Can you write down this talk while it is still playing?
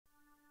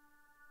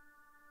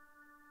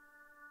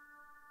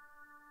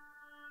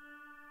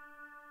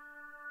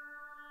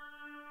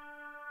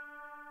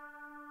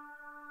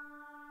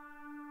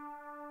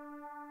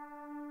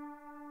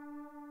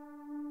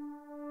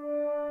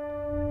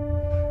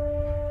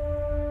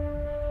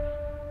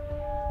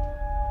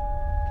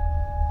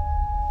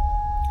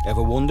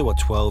Ever wonder what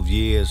 12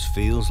 years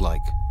feels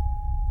like?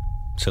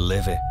 To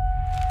live it,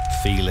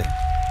 feel it,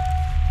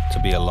 to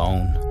be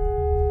alone.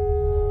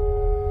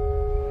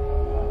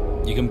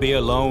 You can be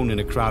alone in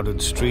a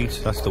crowded street.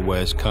 That's the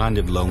worst kind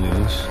of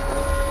loneliness.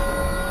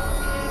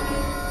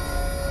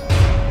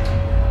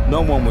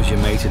 No one was your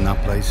mate in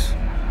that place.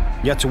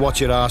 You had to watch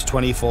your arse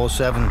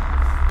 24/7.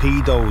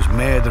 Pedos,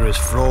 murderers,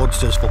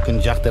 fraudsters,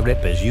 fucking Jack the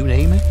Rippers, you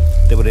name it,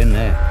 they were in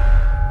there.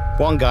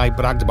 One guy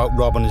bragged about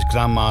robbing his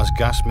grandma's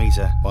gas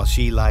meter while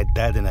she lay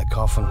dead in her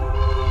coffin.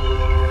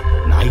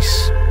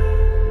 Nice.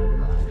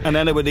 And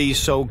then there were these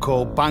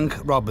so-called bank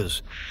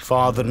robbers,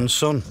 father and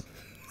son.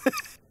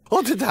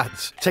 Other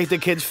dads take the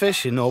kids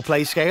fishing or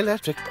play skate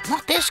electric. But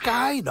not this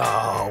guy,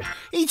 no.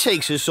 He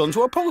takes his son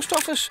to a post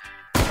office,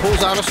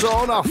 pulls out a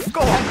sawn off.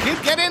 Go on,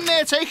 kid, get in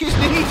there, take his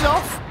knees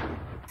off.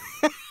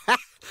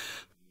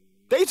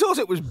 They thought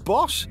it was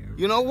boss.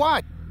 You know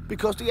why?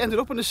 Because they ended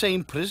up in the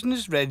same prison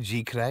as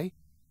Reggie Cray.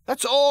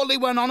 That's all they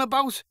went on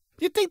about.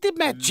 You'd think they'd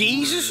met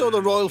Jesus or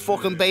the royal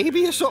fucking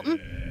baby or something.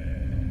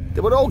 They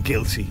were all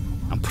guilty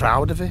and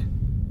proud of it.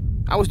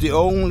 I was the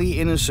only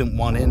innocent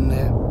one in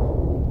there.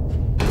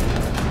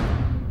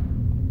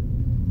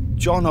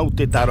 Johnno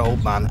did that,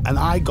 old man, and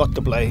I got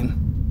the blame.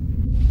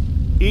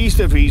 He's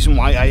the reason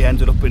why I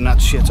ended up in that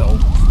shithole.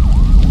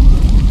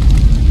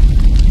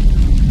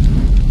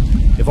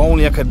 If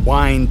only I could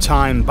wind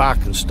time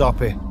back and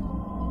stop it.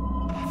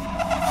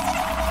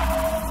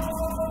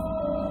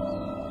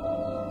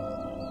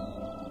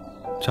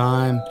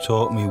 Time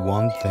taught me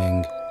one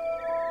thing: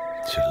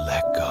 to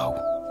let go.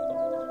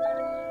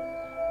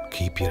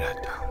 Keep your head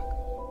down.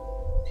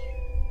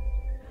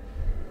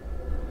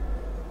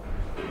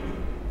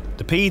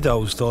 The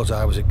pedos thought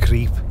I was a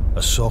creep,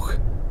 a suck.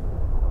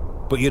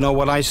 But you know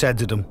what I said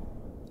to them?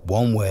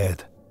 One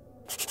word.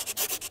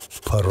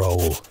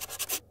 Parole.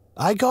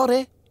 I got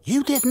it.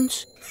 You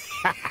didn't.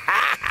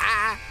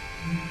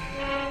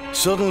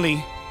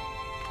 Suddenly,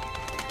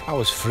 I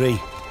was free.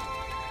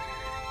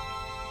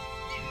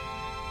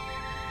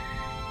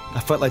 I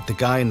felt like the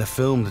guy in the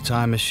film, The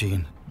Time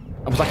Machine.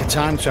 I was like a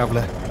time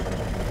traveller.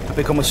 I'd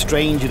become a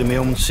stranger in my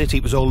own city.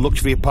 It was all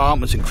luxury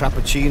apartments and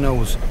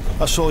cappuccinos.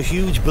 I saw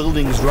huge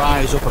buildings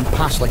rise up and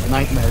pass like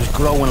nightmares,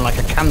 growing like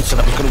a cancer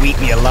that was going to eat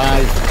me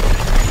alive.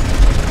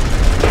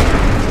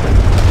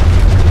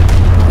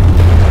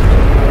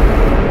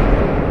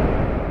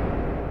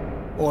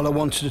 All I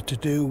wanted to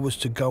do was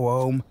to go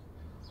home.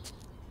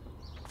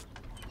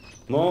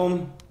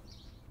 Mom?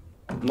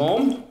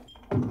 Mom?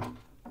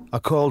 I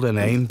called her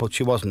name, but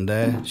she wasn't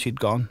there. She'd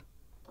gone.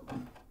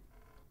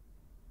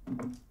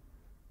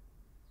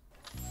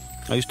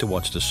 I used to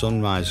watch the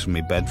sunrise from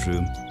my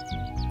bedroom.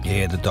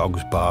 Hear the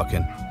dogs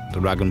barking,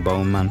 the rag and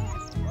bone man.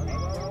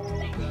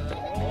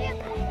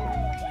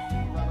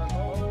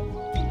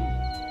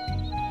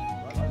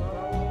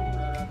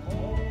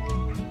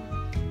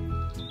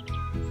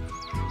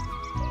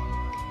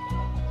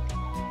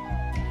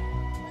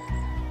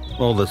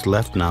 All that's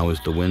left now is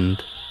the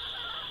wind.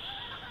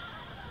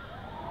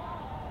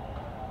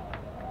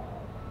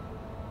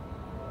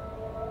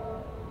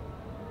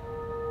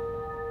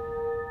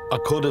 I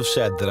could have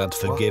said that I'd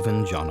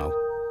forgiven Johnno.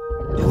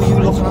 Who are you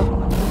looking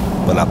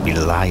at? But I'd be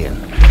lying.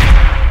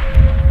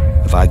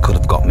 If I could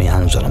have got my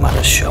hands on him, I'd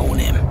have shown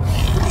him.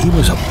 He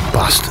was a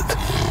bastard.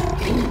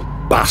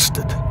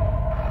 Bastard.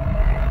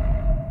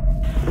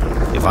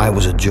 If I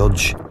was a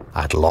judge,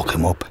 I'd lock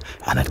him up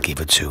and I'd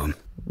give it to him.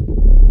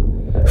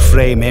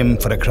 Frame him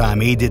for a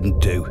crime he didn't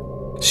do.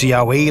 See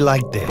how he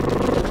liked it.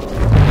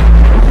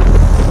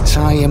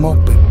 Tie him up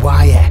with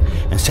wire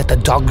and set the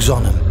dogs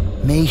on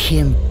him. Make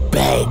him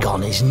beg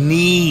on his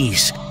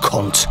knees,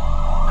 cunt.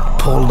 And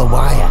pull the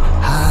wire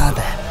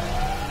harder.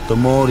 The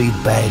more he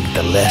begged,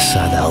 the less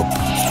I'd help.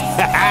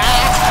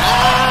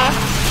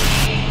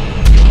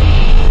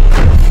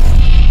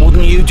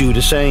 Wouldn't you do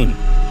the same?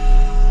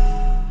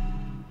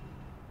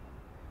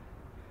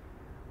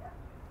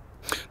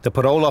 The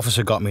parole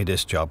officer got me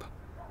this job.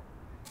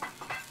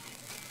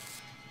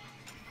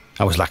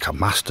 I was like a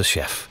master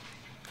chef.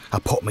 I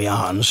put my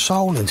heart and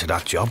soul into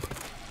that job.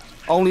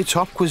 Only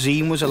top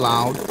cuisine was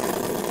allowed.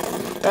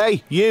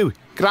 Hey, you,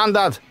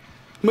 Grandad,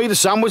 made a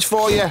sandwich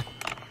for you.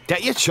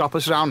 Get your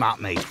choppers round that,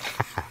 mate.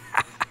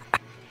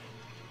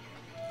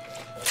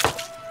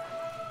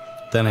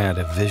 Then I had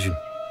a vision.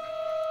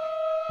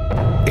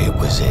 It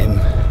was him,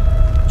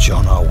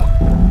 Johnno,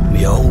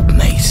 my old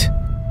mate.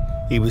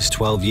 He was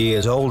 12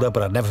 years older,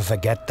 but I'd never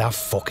forget that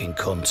fucking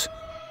cunt.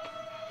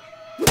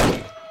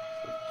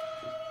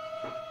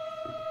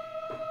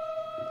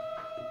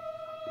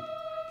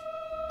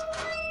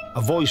 A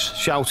voice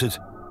shouted,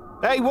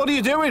 "Hey, what are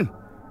you doing?"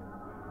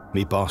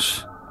 Me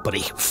boss, but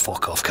he can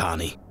fuck off,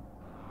 can't he?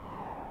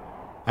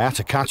 I had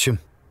to catch him.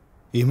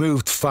 He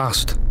moved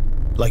fast,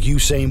 like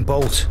Usain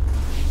Bolt.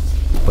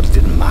 But it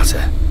didn't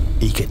matter.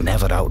 He could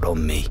never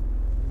outrun me.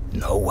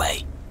 No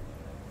way.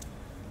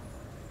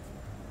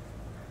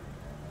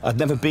 I'd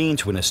never been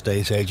to an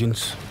estate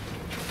agent's.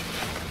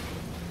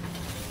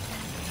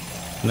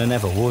 And I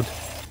never would.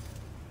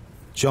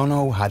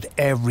 Johnno had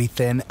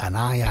everything and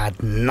I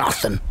had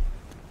nothing.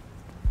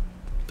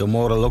 The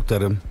more I looked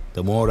at him,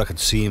 the more I could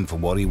see him for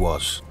what he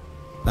was.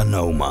 A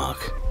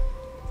no-mark.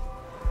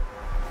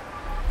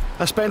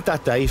 I spent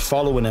that day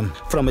following him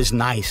from his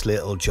nice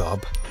little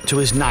job to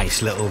his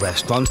nice little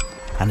restaurant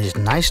and his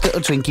nice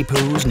little drinky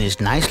poos and his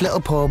nice little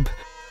pub.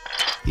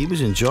 He was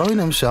enjoying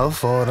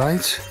himself, all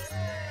right.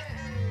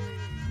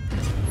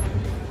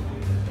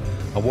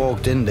 I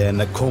walked in there and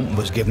the cunt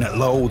was giving it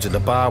loads at the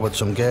bar with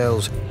some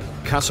girls.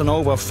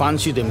 Casanova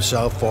fancied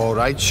himself, all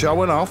right,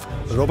 showing off,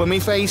 rubbing me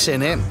face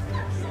in it.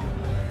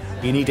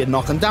 He needed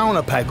knocking down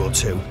a peg or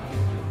two.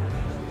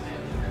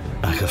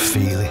 I could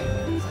feel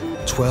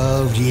it.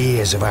 12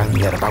 years of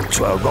anger about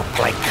to erupt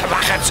like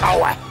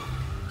Krakatoa.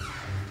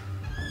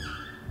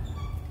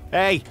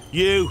 Hey,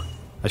 you!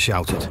 I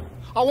shouted.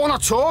 I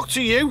want to talk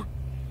to you.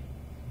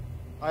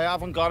 I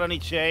haven't got any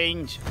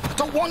change. I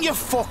don't want your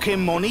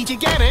fucking money, do you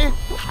get it?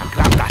 I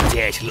grabbed that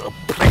dirty little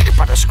prick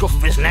by the scruff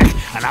of his neck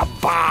and I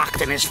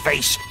barked in his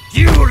face.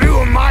 You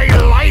ruined my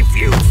life,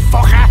 you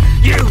fucker!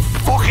 You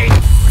fucking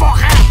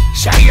fucker!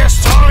 Say you're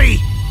sorry!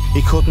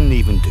 He couldn't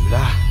even do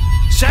that.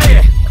 Say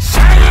it! Say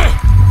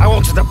it! I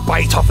wanted to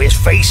bite off his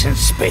face and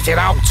spit it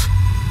out.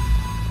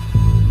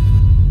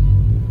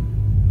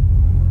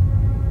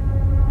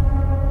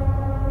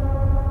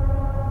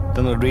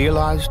 Then I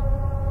realised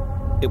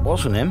it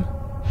wasn't him.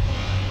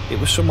 It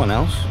was someone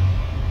else.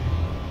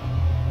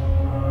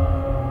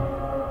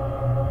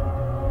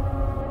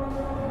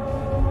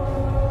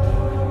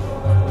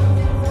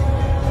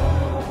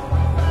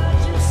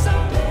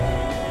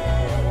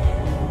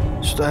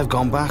 Should I have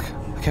gone back?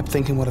 I kept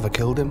thinking, what if I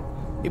killed him?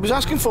 He was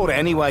asking for it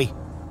anyway.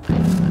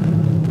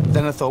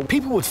 Then I thought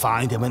people would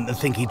find him and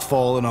think he'd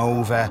fallen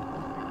over.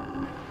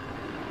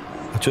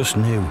 I just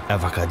knew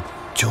if I could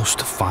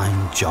just find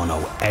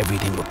Johnno,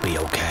 everything would be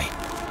okay.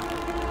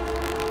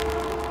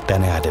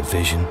 Then I had a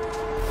vision,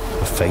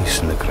 a face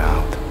in the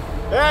crowd.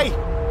 Hey,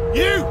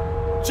 you!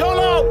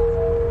 Johnno!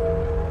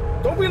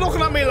 Don't be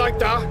looking at me like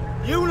that.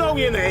 You know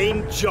your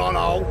name,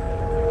 Johnno.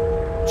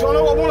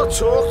 Johnno, I want to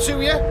talk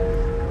to you.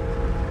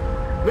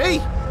 Me?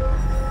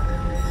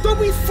 Don't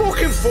be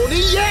fucking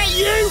funny, yeah,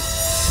 you!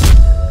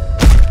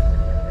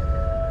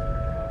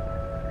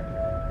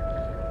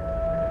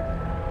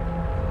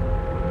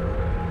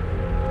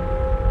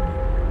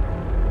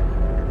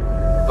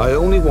 I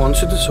only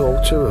wanted to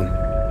talk to him.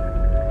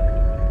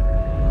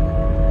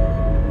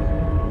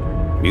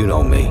 You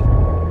know me.